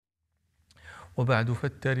وبعد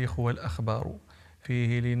فالتاريخ والأخبار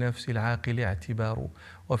فيه لنفس العاقل اعتبار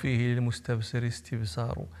وفيه للمستبصر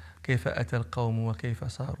استبصار كيف أتى القوم وكيف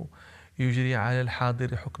صاروا يجري على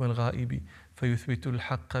الحاضر حكم الغائب فيثبت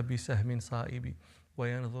الحق بسهم صائب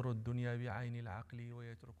وينظر الدنيا بعين العقل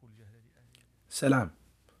ويترك الجهل لأهله. Salam.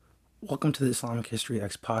 Welcome to the Islamic History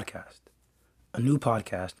X podcast, a new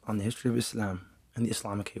podcast on the history of Islam and the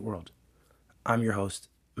Islamicate world. I'm your host,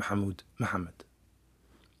 Mahmoud Muhammad.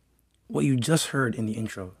 What you just heard in the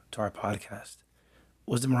intro to our podcast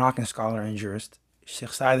was the Moroccan scholar and jurist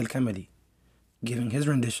Sheikh Saad al-Kamadi giving his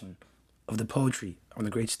rendition of the poetry of the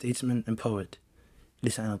great statesman and poet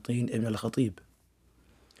Lisan al-Tin ibn al-Khatib.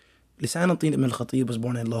 Lisan al-Tin ibn al-Khatib was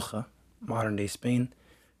born in Loja, modern-day Spain,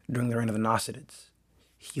 during the reign of the Nasrids.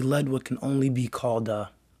 He led what can only be called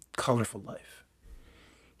a colorful life.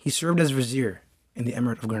 He served as vizier in the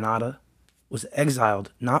Emirate of Granada, was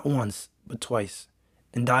exiled not once but twice,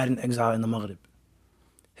 and died in exile in the Maghrib.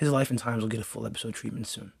 His life and times will get a full episode treatment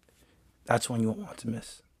soon. That's one you won't want to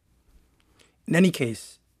miss. In any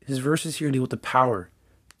case, his verses here deal with the power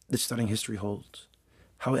that studying history holds,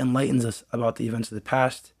 how it enlightens us about the events of the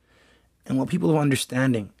past, and what people of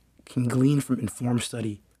understanding can glean from informed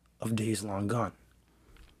study of days long gone.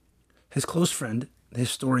 His close friend, the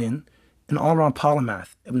historian, and all-around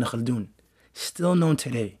polymath Ibn Khaldun, still known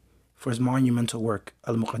today for his monumental work,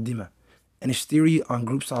 Al-Muqaddimah, and his theory on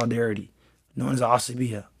group solidarity, known as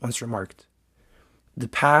Asibiyya, once remarked, "The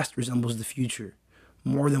past resembles the future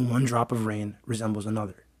more than one drop of rain resembles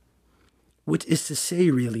another." Which is to say,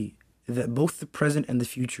 really, that both the present and the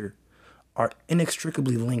future are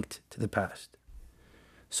inextricably linked to the past.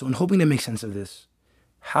 So in hoping to make sense of this,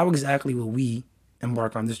 how exactly will we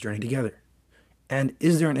embark on this journey together? And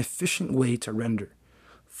is there an efficient way to render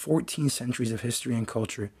 14 centuries of history and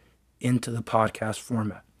culture into the podcast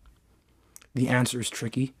format? The answer is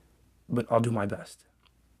tricky, but I'll do my best.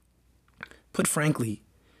 Put frankly,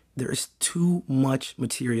 there is too much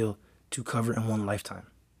material to cover in one lifetime,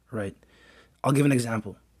 right? I'll give an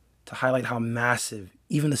example to highlight how massive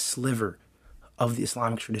even a sliver of the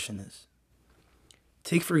Islamic tradition is.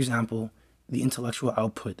 Take, for example, the intellectual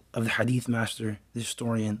output of the hadith master, the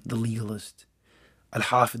historian, the legalist,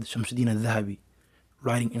 Al-Hafid Shamsuddin al-Dhahabi,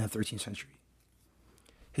 writing in the 13th century.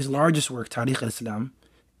 His largest work, Tarikh al-Islam,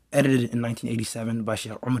 edited in 1987 by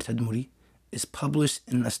Sheikh Umar Tadmuri, is published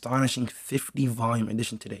in an astonishing 50-volume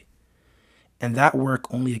edition today. And that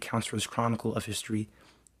work only accounts for his chronicle of history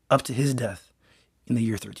up to his death in the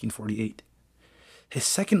year 1348. His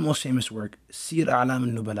second most famous work, Siyar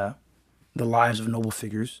A'lam al-Nubala, The Lives of Noble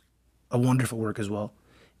Figures, a wonderful work as well,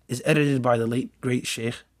 is edited by the late great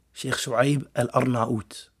Sheikh Shu'aib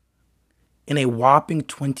al-Arnaout. In a whopping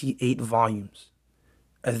 28 volumes,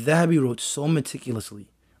 al-Dhahabi wrote so meticulously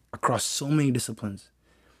across so many disciplines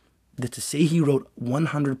that to say he wrote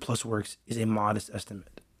 100 plus works is a modest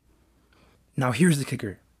estimate. Now here's the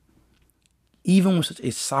kicker. Even with such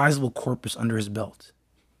a sizable corpus under his belt,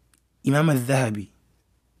 Imam al-Dhahabi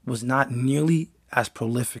was not nearly as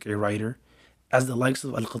prolific a writer as the likes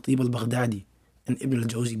of Al-Khatib al-Baghdadi and Ibn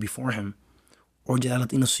al-Jawzi before him, or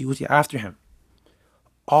Jalaluddin al-Suyuti after him.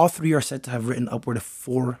 All three are said to have written upward of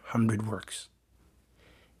 400 works.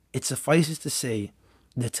 It suffices to say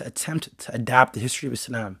that to attempt to adapt the history of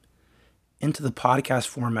Islam into the podcast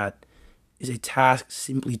format is a task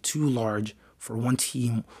simply too large for one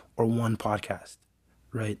team or one podcast,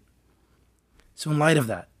 right? So in light of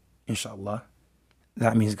that, inshallah,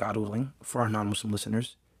 that means God willing, for our non-Muslim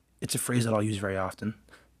listeners, it's a phrase that I'll use very often,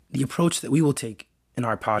 the approach that we will take in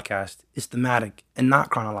our podcast is thematic and not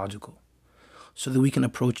chronological, so that we can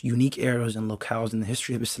approach unique eras and locales in the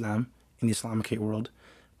history of Islam in the Islamicate world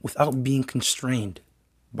without being constrained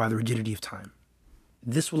by the rigidity of time.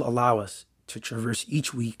 This will allow us to traverse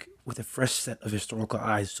each week with a fresh set of historical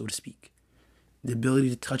eyes, so to speak. The ability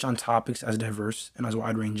to touch on topics as diverse and as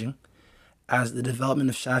wide-ranging as the development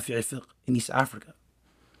of Shafi'i fiqh in East Africa,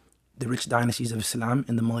 the rich dynasties of Islam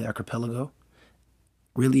in the Malay Archipelago,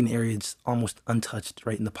 really in areas almost untouched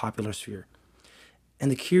right in the popular sphere, and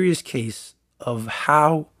the curious case of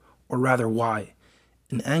how, or rather why,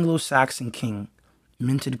 an Anglo-Saxon king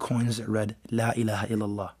minted coins that read La ilaha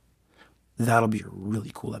illallah. That'll be a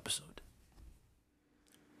really cool episode.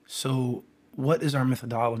 So, what is our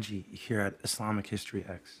methodology here at Islamic History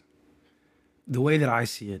X? The way that I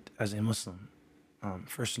see it as a Muslim,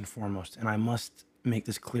 first and foremost, and I must make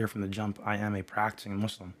this clear from the jump, I am a practicing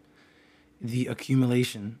Muslim, the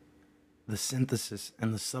accumulation, the synthesis,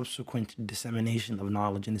 and the subsequent dissemination of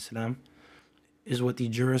knowledge in Islam is what the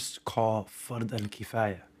jurists call fard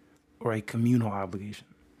al-kifaya, or a communal obligation.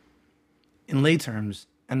 In lay terms,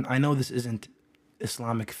 and I know this isn't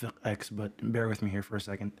Islamic Fiqh X, but bear with me here for a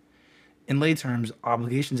second. In lay terms,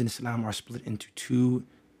 obligations in Islam are split into two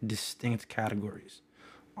distinct categories.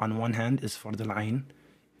 On one hand is Fard al-Ain,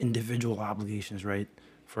 individual obligations, right?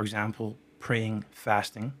 For example, praying,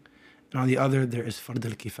 fasting. And on the other, there is Fard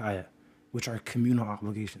al-Kifaya, which are communal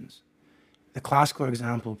obligations. The classical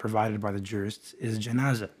example provided by the jurists is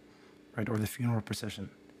janazah, right, or the funeral procession.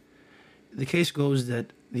 The case goes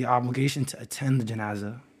that the obligation to attend the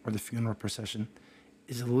janazah, or the funeral procession,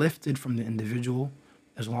 is lifted from the individual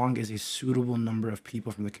as long as a suitable number of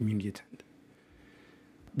people from the community attend.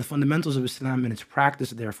 The fundamentals of Islam and its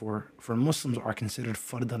practice, therefore, for Muslims are considered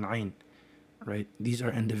fard al-ain, right? These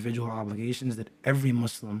are individual obligations that every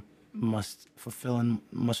Muslim must fulfill and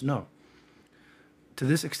must know. To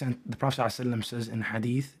this extent, the Prophet ﷺ says in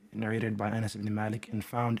hadith narrated by Anas ibn Malik and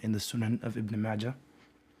found in the Sunan of Ibn Majah,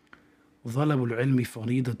 ظَلَبُ الْعِلْمِ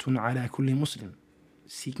فَرِيضَةٌ عَلَى كُلِّ مُسْلِمٍ.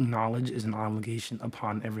 Seeking knowledge is an obligation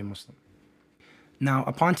upon every Muslim. Now,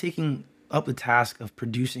 upon taking up the task of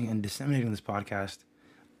producing and disseminating this podcast,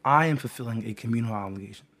 I am fulfilling a communal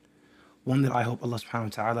obligation, one that I hope Allah subhanahu wa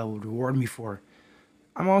ta'ala will reward me for.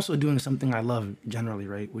 I'm also doing something I love generally,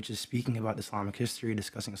 right, which is speaking about Islamic history,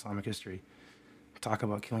 discussing Islamic history, talk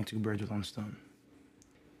about killing two birds with one stone.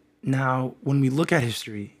 Now, when we look at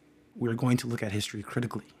history, we're going to look at history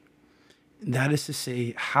critically. That is to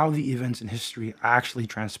say, how the events in history actually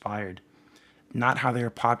transpired, not how they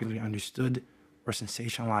are popularly understood or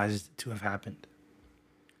sensationalized to have happened.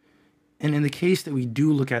 And in the case that we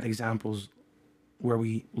do look at examples where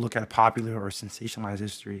we look at popular or sensationalized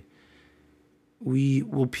history, we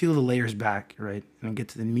will peel the layers back, right, and get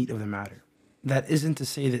to the meat of the matter. That isn't to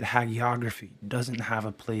say that hagiography doesn't have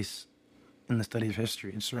a place in the study of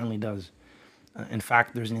history. It certainly does. In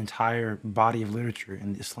fact, there's an entire body of literature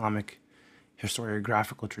in the Islamic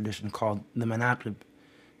historiographical tradition called the Manaqib.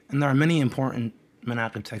 And there are many important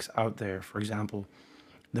Manaqib texts out there. For example,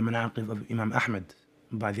 the Manaqib of Imam Ahmed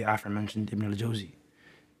by the aforementioned Ibn al-Jawzi,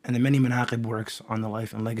 and the many Manaqib works on the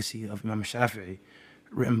life and legacy of Imam Shafi'i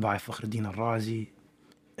written by Fakhruddin al-Razi,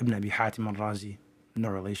 Ibn Abi Hatim al-Razi, no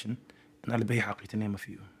relation, and al-Bayhaqi, to name a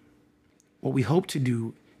few. What we hope to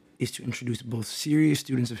do is to introduce both serious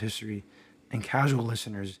students of history and casual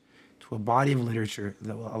listeners to a body of literature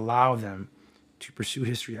that will allow them to pursue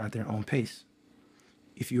history at their own pace.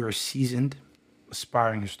 If you are a seasoned,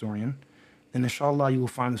 aspiring historian, then inshallah you will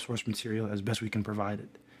find the source material as best we can provide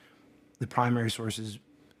it. The primary sources,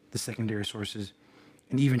 the secondary sources,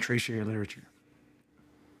 and even tertiary literature.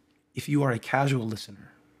 If you are a casual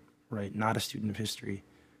listener, right, not a student of history,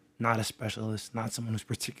 not a specialist, not someone who's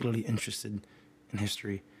particularly interested in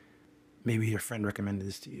history, maybe your friend recommended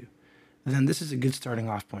this to you, then this is a good starting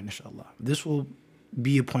off point, inshallah. This will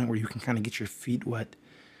be a point where you can kind of get your feet wet,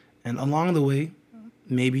 and along the way,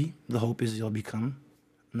 maybe the hope is you'll become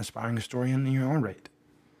an aspiring historian in your own right.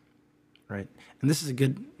 Right? And this is a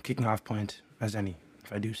good kicking off point as any,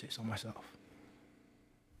 if I do say so myself.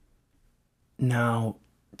 Now,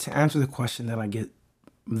 to answer the question that I get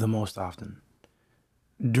the most often,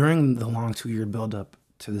 during the long 2-year build-up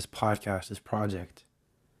to this podcast, this project,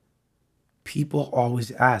 people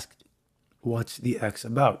always asked, what's the X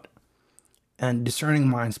about? And discerning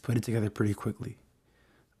minds put it together pretty quickly.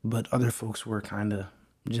 But other folks were kind of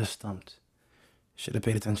just stumped. Should have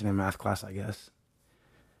paid attention in math class, I guess.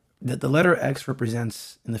 That the letter X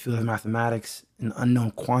represents, in the field of mathematics, an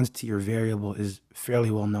unknown quantity or variable is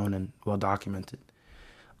fairly well known and well documented.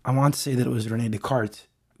 I want to say that it was René Descartes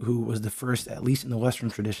who was the first, at least in the Western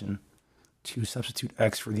tradition, to substitute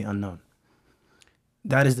X for the unknown.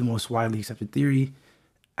 That is the most widely accepted theory,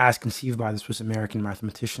 as conceived by the Swiss-American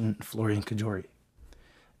mathematician Florian Cajori.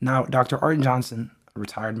 Now, Dr. Art Johnson, a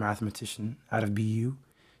retired mathematician out of BU,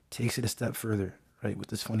 takes it a step further, right, with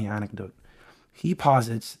this funny anecdote. He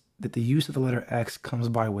posits that the use of the letter X comes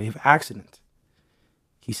by way of accident.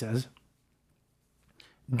 He says,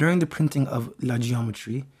 during the printing of La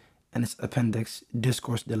Géométrie and its appendix,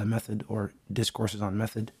 Discours de la Méthode, or Discourses on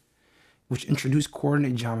Method, which introduced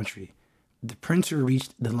coordinate geometry, the printer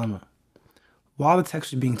reached a dilemma. While the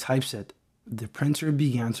text was being typeset, the printer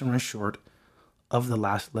began to run short of the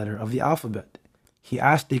last letter of the alphabet. He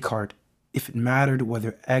asked Descartes if it mattered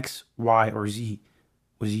whether X, Y, or Z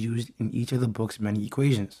was used in each of the book's many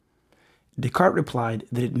equations. Descartes replied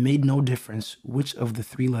that it made no difference which of the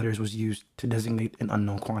 3 letters was used to designate an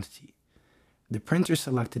unknown quantity. The printer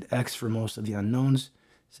selected X for most of the unknowns,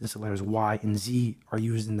 since the letters Y and Z are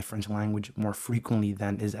used in the French language more frequently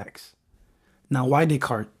than is X. Now, why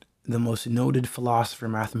Descartes, the most noted philosopher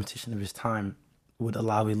and mathematician of his time, would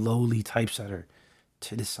allow a lowly typesetter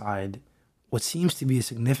to decide what seems to be a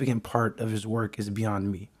significant part of his work is beyond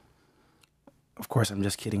me. Of course, I'm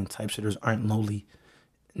just kidding. Typesetters aren't lowly.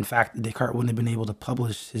 In fact, Descartes wouldn't have been able to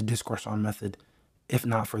publish his Discourse on Method if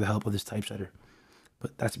not for the help of this typesetter.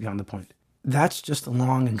 But that's beyond the point. That's just a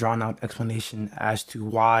long and drawn out explanation as to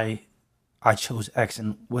why I chose X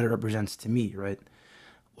and what it represents to me, right?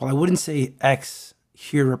 Well, I wouldn't say X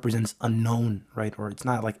here represents unknown, right? Or it's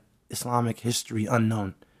not like Islamic history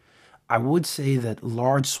unknown. I would say that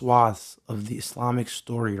large swaths of the Islamic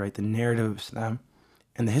story, right, the narrative of Islam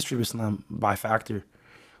and the history of Islam by factor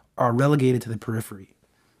are relegated to the periphery,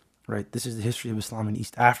 right? This is the history of Islam in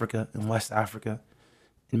East Africa, in West Africa,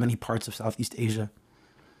 in many parts of Southeast Asia.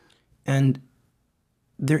 And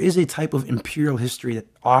there is a type of imperial history that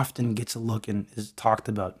often gets a look and is talked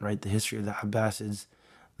about, right? The history of the Abbasids,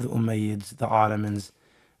 the Umayyads, the Ottomans.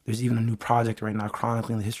 There's even a new project right now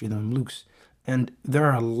chronicling the history of the Mamluks. And there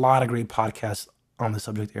are a lot of great podcasts on the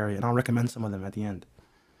subject area, and I'll recommend some of them at the end.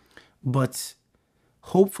 But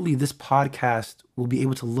hopefully this podcast will be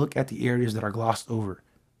able to look at the areas that are glossed over,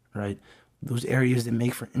 right? Those areas that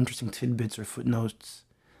make for interesting tidbits or footnotes,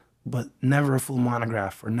 but never a full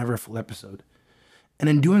monograph or never a full episode. And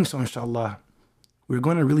in doing so, inshallah, we're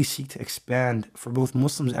going to really seek to expand for both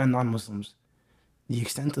Muslims and non-Muslims the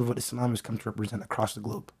extent of what Islam has come to represent across the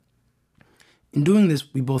globe. In doing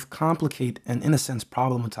this, we both complicate and, in a sense,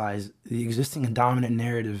 problematize the existing and dominant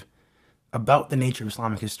narrative about the nature of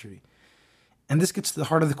Islamic history. And this gets to the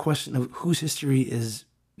heart of the question of whose history is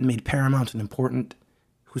made paramount and important,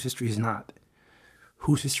 whose history is not,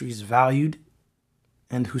 whose history is valued,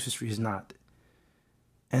 and whose history is not.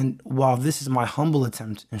 And while this is my humble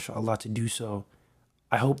attempt, inshallah, to do so,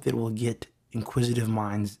 I hope that it will get inquisitive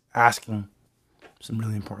minds asking some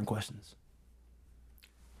really important questions.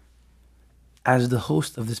 As the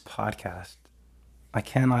host of this podcast, I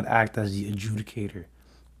cannot act as the adjudicator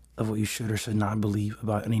of what you should or should not believe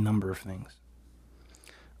about any number of things.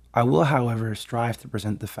 I will, however, strive to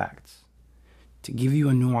present the facts, to give you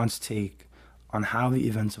a nuanced take on how the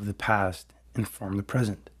events of the past inform the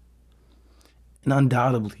present. And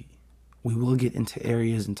undoubtedly, we will get into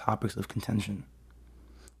areas and topics of contention.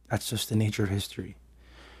 That's just the nature of history.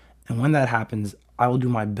 And when that happens, I will do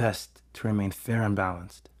my best to remain fair and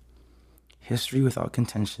balanced. History without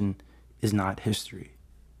contention is not history.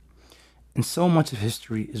 And so much of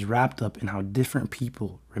history is wrapped up in how different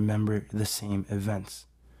people remember the same events,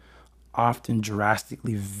 often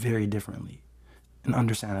drastically very differently, and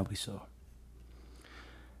understandably so.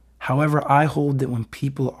 However, I hold that when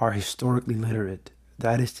people are historically literate,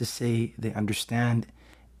 that is to say, they understand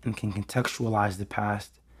and can contextualize the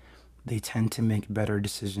past, they tend to make better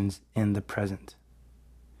decisions in the present.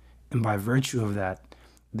 And by virtue of that,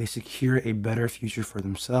 they secure a better future for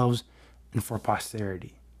themselves and for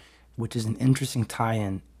posterity, which is an interesting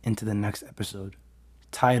tie-in into the next episode,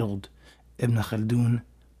 titled Ibn Khaldun,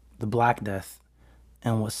 the Black Death,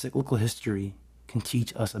 and what cyclical history can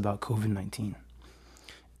teach us about COVID-19.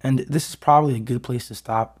 And this is probably a good place to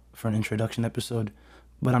stop for an introduction episode,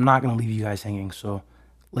 but I'm not going to leave you guys hanging, so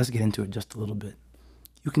let's get into it just a little bit.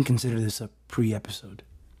 You can consider this a pre-episode.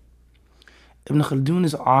 Ibn Khaldun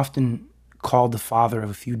is often called the father of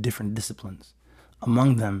a few different disciplines,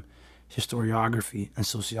 among them historiography and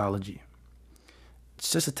sociology.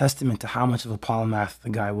 It's just a testament to how much of a polymath the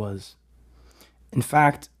guy was. In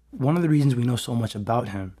fact, one of the reasons we know so much about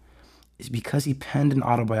him is because he penned an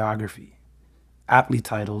autobiography, aptly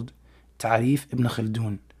titled Ta'rif Ibn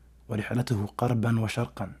Khaldun wa Rihlatuhu Qarban wa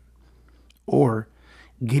Sharqan, or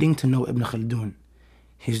Getting to Know Ibn Khaldun,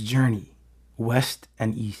 His Journey West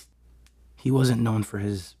and East. He wasn't known for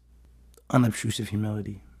his unobtrusive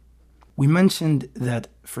humility. We mentioned that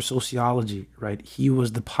for sociology, right, he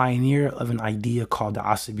was the pioneer of an idea called the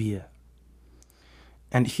Asabiyya.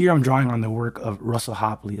 And here I'm drawing on the work of Russell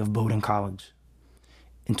Hopley of Bowdoin College.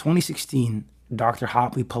 In 2016, Dr.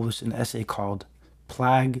 Hopley published an essay called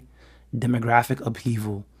Plague, Demographic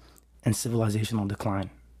Upheaval, and Civilizational Decline.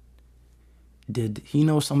 Did he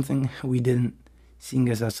know something we didn't, seeing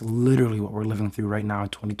as that's literally what we're living through right now in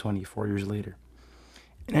 2020, 4 years later?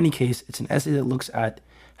 In any case, it's an essay that looks at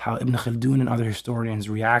how Ibn Khaldun and other historians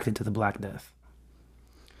reacted to the Black Death.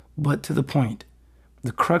 But to the point,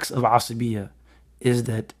 the crux of Asabiyya is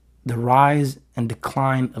that the rise and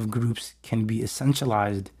decline of groups can be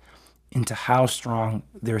essentialized into how strong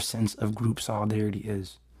their sense of group solidarity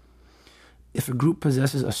is. If a group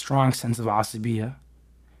possesses a strong sense of Asabiyya,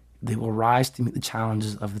 they will rise to meet the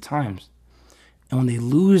challenges of the times. And when they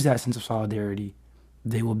lose that sense of solidarity,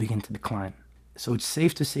 they will begin to decline. So it's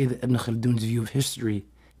safe to say that Ibn Khaldun's view of history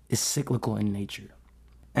is cyclical in nature.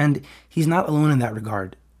 And he's not alone in that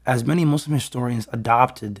regard, as many Muslim historians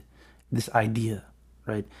adopted this idea,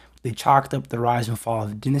 right? They chalked up the rise and fall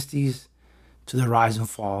of dynasties to the rise and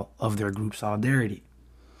fall of their group solidarity.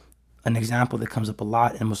 An example that comes up a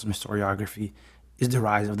lot in Muslim historiography is the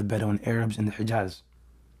rise of the Bedouin Arabs in the Hijaz.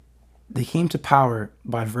 They came to power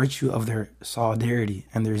by virtue of their solidarity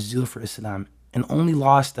and their zeal for Islam, and only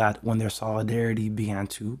lost that when their solidarity began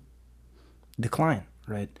to decline,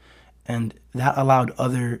 right? And that allowed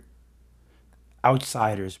other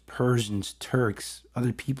outsiders, Persians, Turks,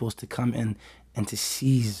 other peoples to come in and to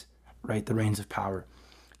seize, right, the reins of power.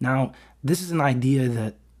 Now, this is an idea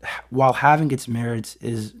that, while having its merits,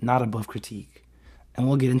 is not above critique. And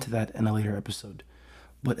we'll get into that in a later episode.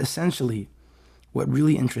 But essentially, what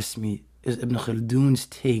really interests me is Ibn Khaldun's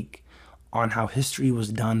take on how history was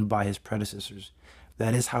done by his predecessors.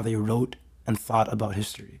 That is, how they wrote and thought about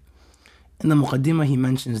history. In the Muqaddimah, he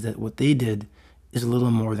mentions that what they did is a little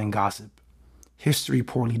more than gossip. History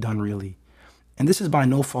poorly done, really. And this is by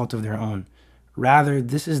no fault of their own. Rather,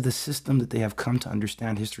 this is the system that they have come to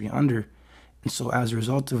understand history under. And so as a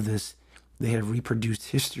result of this, they have reproduced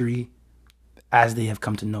history as they have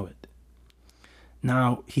come to know it.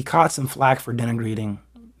 Now, he caught some flack for denigrating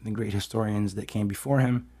the great historians that came before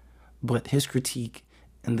him, but his critique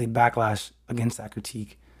and the backlash against that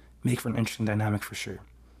critique make for an interesting dynamic for sure.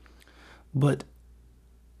 But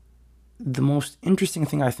the most interesting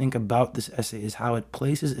thing I think about this essay is how it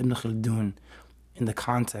places Ibn Khaldun in the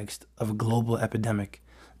context of a global epidemic,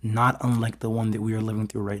 not unlike the one that we are living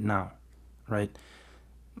through right now, right?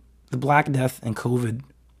 The Black Death and COVID,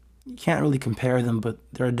 you can't really compare them, but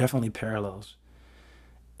there are definitely parallels.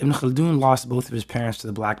 Ibn Khaldun lost both of his parents to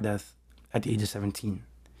the Black Death at the age of 17.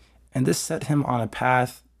 And this set him on a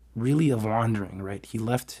path really of wandering, right? He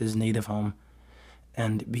left his native home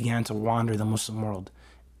and began to wander the Muslim world.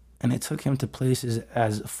 And it took him to places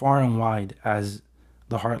as far and wide as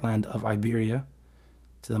the heartland of Iberia,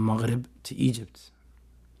 to the Maghrib, to Egypt.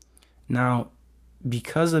 Now,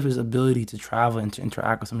 because of his ability to travel and to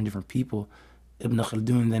interact with so many different people, Ibn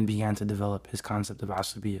Khaldun then began to develop his concept of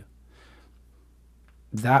Asabiyya.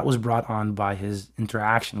 That was brought on by his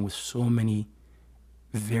interaction with so many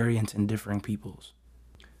variant and differing peoples.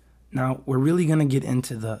 Now, we're really going to get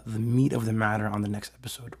into the meat of the matter on the next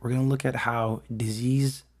episode. We're going to look at how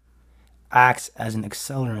disease acts as an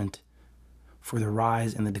accelerant for the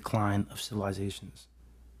rise and the decline of civilizations.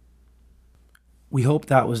 We hope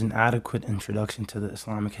that was an adequate introduction to the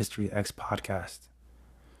Islamic History X podcast.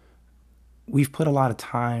 We've put a lot of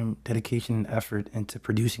time, dedication, and effort into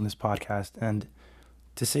producing this podcast, and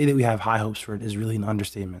to say that we have high hopes for it is really an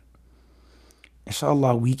understatement.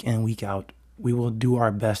 Inshallah, week in, week out, we will do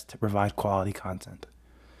our best to provide quality content.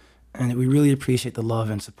 And we really appreciate the love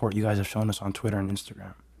and support you guys have shown us on Twitter and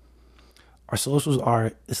Instagram. Our socials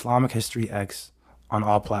are Islamic History X on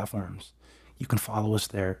all platforms. You can follow us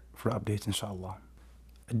there for updates, inshallah.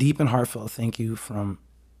 A deep and heartfelt thank you from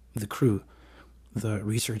the crew, the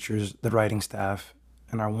researchers, the writing staff,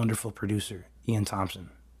 and our wonderful producer, Ian Thompson.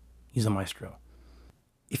 He's a maestro.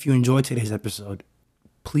 If you enjoyed today's episode,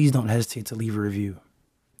 please don't hesitate to leave a review.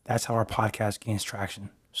 That's how our podcast gains traction.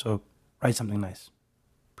 So write something nice.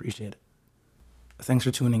 Appreciate it. Thanks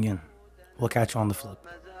for tuning in. We'll catch you on the flip.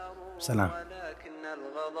 Salam.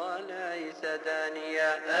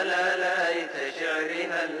 ألا ليت شعري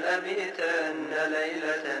هل أبيتن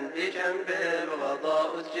ليلة بجنب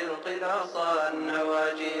الغضاء أسجي القلاصا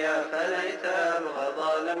نواجيا فليت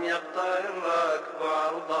الغضا لم يقطع الركب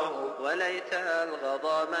عرضه وليت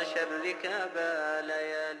الغضا ما شرك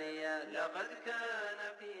لياليا لقد كان